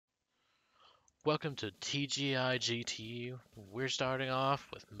Welcome to TGI GT. We're starting off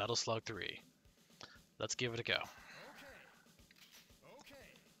with Metal Slug 3. Let's give it a go.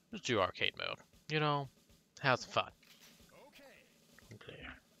 Let's do arcade mode. You know, have some fun. Okay.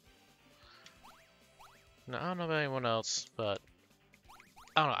 Now, I don't know about anyone else, but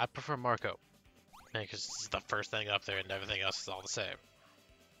I don't know. I prefer Marco because it's the first thing up there and everything else is all the same.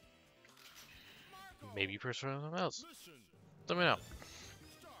 Maybe you prefer something else. Let me know.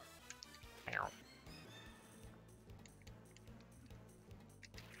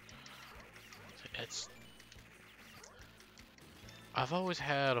 It's. I've always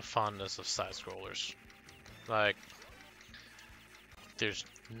had a fondness of side scrollers. Like, there's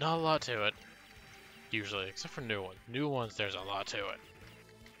not a lot to it, usually, except for new ones. New ones, there's a lot to it.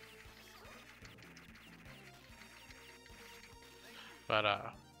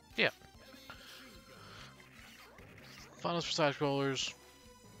 But, yeah. Fondness for side scrollers,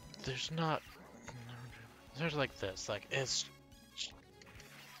 there's like this,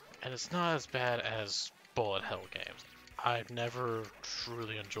 and it's not as bad as bullet hell games. I've never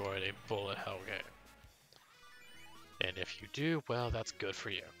truly enjoyed a bullet hell game. And if you do, well, that's good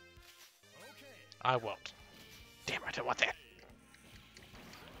for you. I won't. Damn, I didn't want that.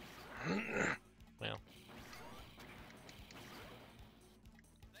 Well.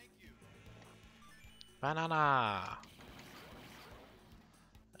 Banana!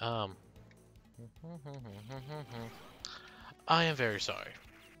 I am very sorry.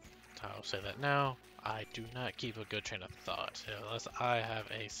 I'll say that now. I do not keep a good train of thought unless I have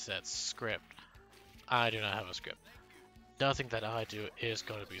a set script. I do not have a script. Nothing that I do is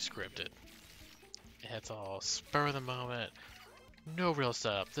going to be scripted. It's all spur of the moment. No real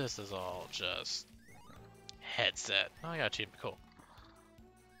setup. This is all just headset. Oh, I got achievement. Cool.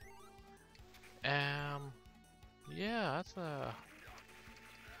 Yeah,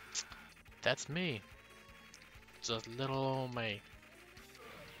 that's me. Just little old me.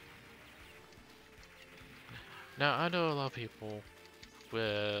 Now, I know a lot of people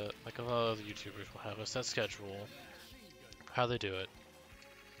like a lot of the YouTubers will have a set schedule, how they do it.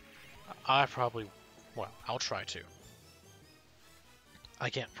 I'll try to. I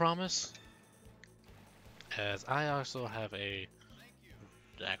can't promise, as I also have an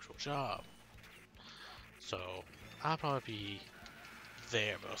actual job. So, I'll probably be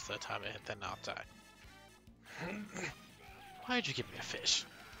there most of the time and then I'll die. Why'd you give me a fish?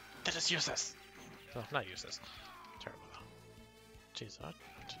 That is useless. No, not useless. Terrible though. Jeez, what?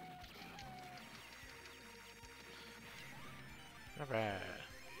 Alright.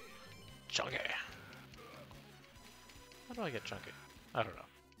 Chunky. How do I get chunky? I don't know.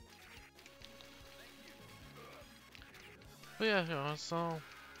 But yeah, so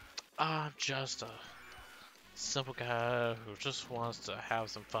I'm just a simple guy who just wants to have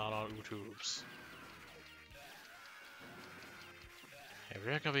some fun on YouTubes. If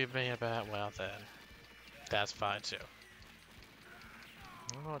you're not gonna be mad about it, well then, that's fine too.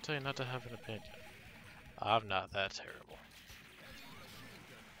 I'm gonna tell you not to have an opinion. I'm not that terrible.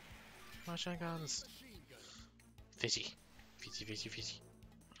 Machine guns. Fishy. Fishy, fishy, fishy.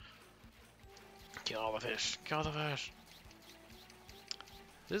 Kill all the fish. Kill the fish.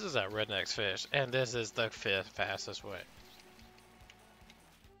 This is a redneck's fish, and this is the fastest way.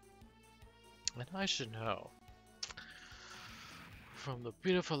 And I should know. From the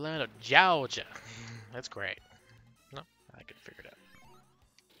beautiful land of Georgia. That's great. No, I can figure it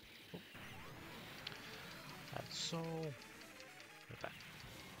out. That's so... Okay.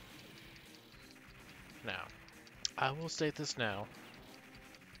 Now, I will state this now.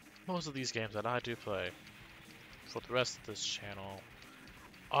 Most of these games that I do play for the rest of this channel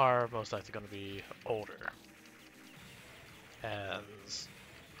are most likely going to be older. As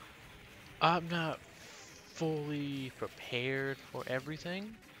I'm not fully prepared for everything,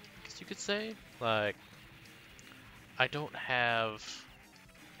 I guess you could say. Like, I don't have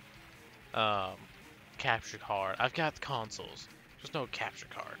capture card. I've got the consoles. There's no capture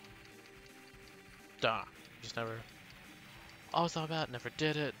card. Duh. Just never. Always thought about it, never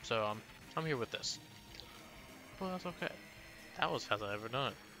did it, so I'm here with this. Well, that's okay. That was fast I ever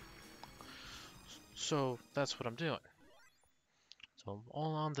done it. So that's what I'm doing. So I'm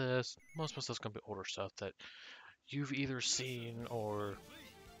all on this. Most of my stuff's gonna be older stuff that you've either seen or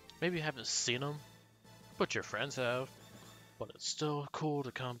maybe you haven't seen them, but your friends have. But it's still cool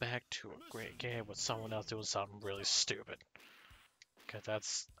to come back to a great game with someone else doing something really stupid.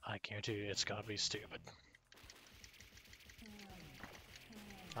 Cause I guarantee you, it's gonna be stupid.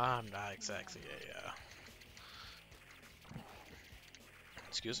 I'm not exactly a,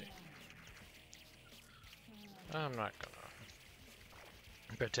 excuse me. I'm not gonna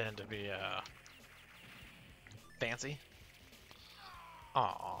pretend to be, fancy.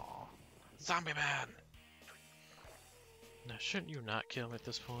 Aww. Zombie man! Now, shouldn't you not kill me at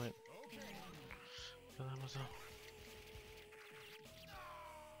this point? That was a...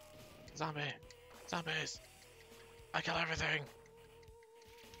 Zombie! Zombies! I kill everything!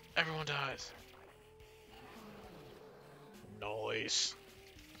 Everyone dies! Nice!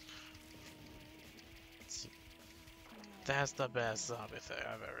 That's the best zombie thing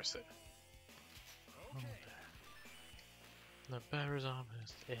I've ever seen. The better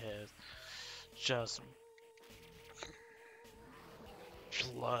zombies is just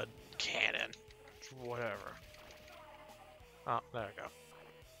blood cannon. Whatever. Oh, there we go.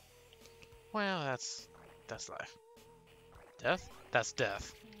 Well, that's life. Death? That's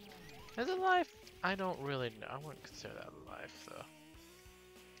death. Is it life? I don't really know. I wouldn't consider that life, though.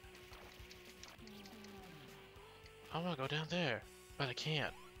 I want to go down there, but I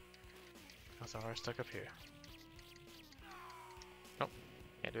can't. Because I'm already stuck up here. Nope,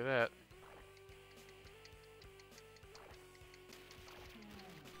 can't do that.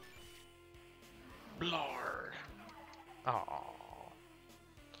 Lord. Oh.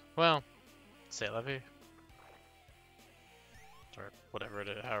 Well, say la vie. Or whatever it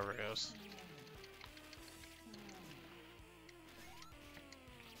is, however it goes.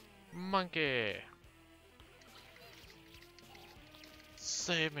 Monkey!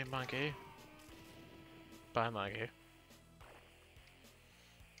 Save me, monkey. Bye, monkey.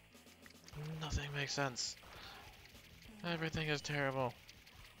 Nothing makes sense. Everything is terrible.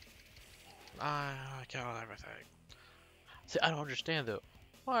 I killed everything. See, I don't understand though.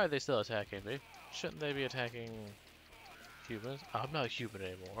 Why are they still attacking me? Shouldn't they be attacking humans? I'm not human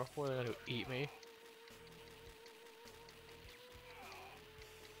anymore. What are they gonna do? Eat me?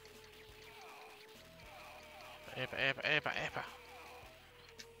 Epa.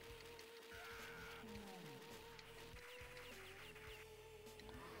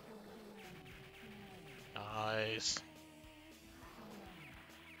 Nice.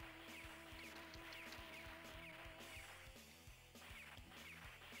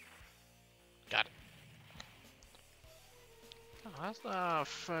 Got it. Oh, that's not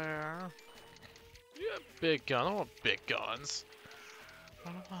fair. You have big gun. I don't want big guns.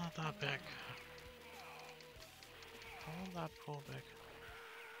 I don't want that big. I want that pool big.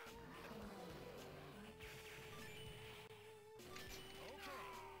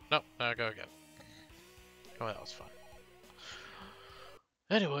 Nope, there I go again. Oh, that was fun.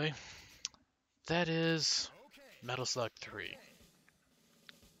 Anyway, that is Metal Slug 3.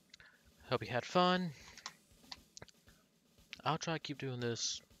 Hope you had fun. I'll try to keep doing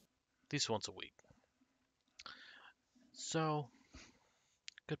this at least once a week. So,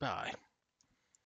 goodbye.